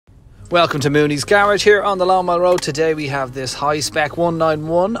Welcome to Mooneys Garage here on the Long Mile Road. Today we have this high-spec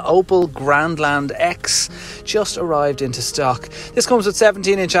 191 Opel Grandland X just arrived into stock. This comes with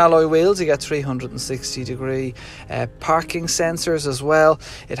 17-inch alloy wheels. You get 360-degree parking sensors as well.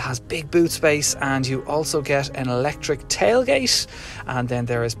 It has big boot space and you also get an electric tailgate. And then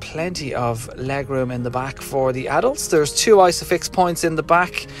there is plenty of legroom in the back for the adults. There's 2 ISOFIX points in the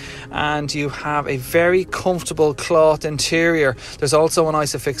back and you have a very comfortable cloth interior. There's also an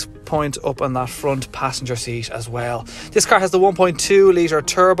ISOFIX point up on that front passenger seat as well. This car has the 1.2 litre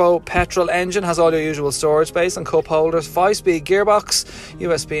turbo petrol engine, has all your usual storage space and cup holders, 5-speed gearbox,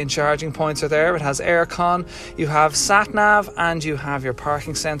 USB and charging points are there. It has aircon, you have sat nav and you have your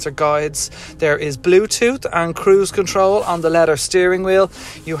parking sensor guides. There is Bluetooth and cruise control on the leather steering wheel.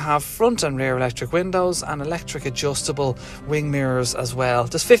 You have front and rear electric windows and electric adjustable wing mirrors as well.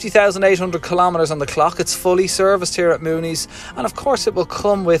 There's 50,800 kilometres on the clock. It's fully serviced here at Mooneys, and of course it will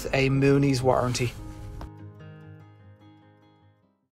come with a Mooneys warranty.